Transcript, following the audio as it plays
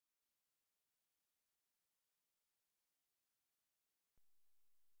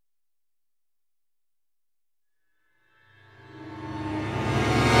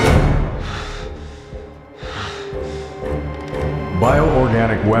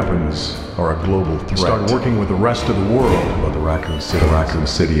organic weapons are a global threat. Start working with the rest of the world about the Raccoon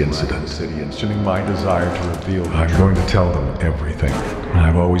City incident. Mentioning my desire to reveal. I'm going to tell them everything.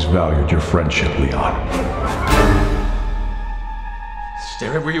 I've always valued your friendship, Leon. Stay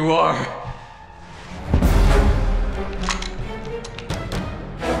right where you are.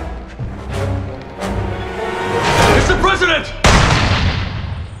 Mr. President!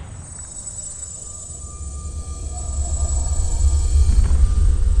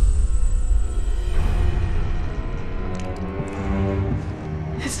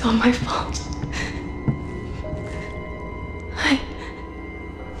 It's all my fault.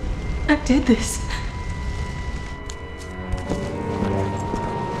 I did this.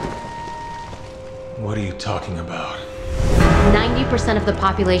 What are you talking about? 90% of the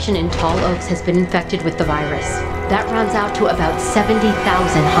population in Tall Oaks has been infected with the virus. That rounds out to about 70,000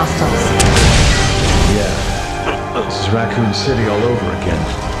 hostiles. Yeah. This is Raccoon City all over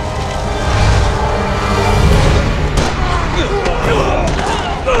again.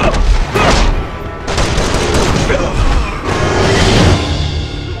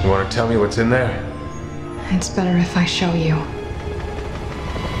 You want to tell me what's in there? It's better if I show you.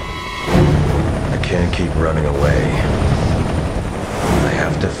 I can't keep running away. I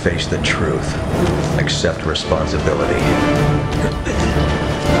have to face the truth. Accept responsibility.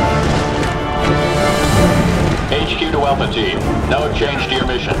 HQ to Alpha Team. No change to your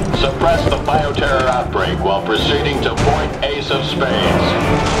mission. Suppress the bioterror outbreak while proceeding to point Ace of Spades.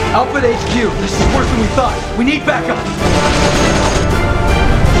 Alpha to HQ, this is worse than we thought. We need backup.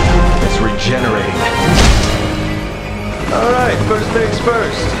 It's regenerating. Alright, first things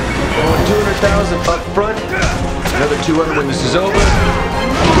first. I want 200,000 up front. Another 200 when this is over.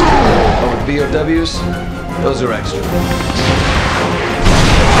 Oh, with VOWs, those are extra.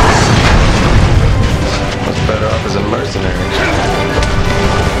 Much better off as a mercenary.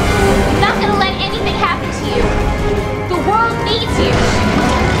 I'm not gonna let anything happen to you. The world needs you.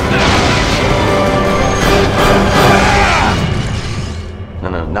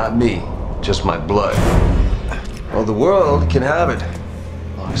 No, not me. Just my blood. Well, the world can have it.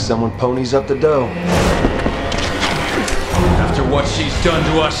 As long as someone ponies up the dough. After what she's done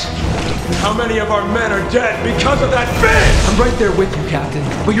to us, how many of our men are dead because of that bitch? I'm right there with you, Captain.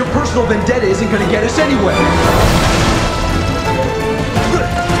 But your personal vendetta isn't gonna get us anywhere.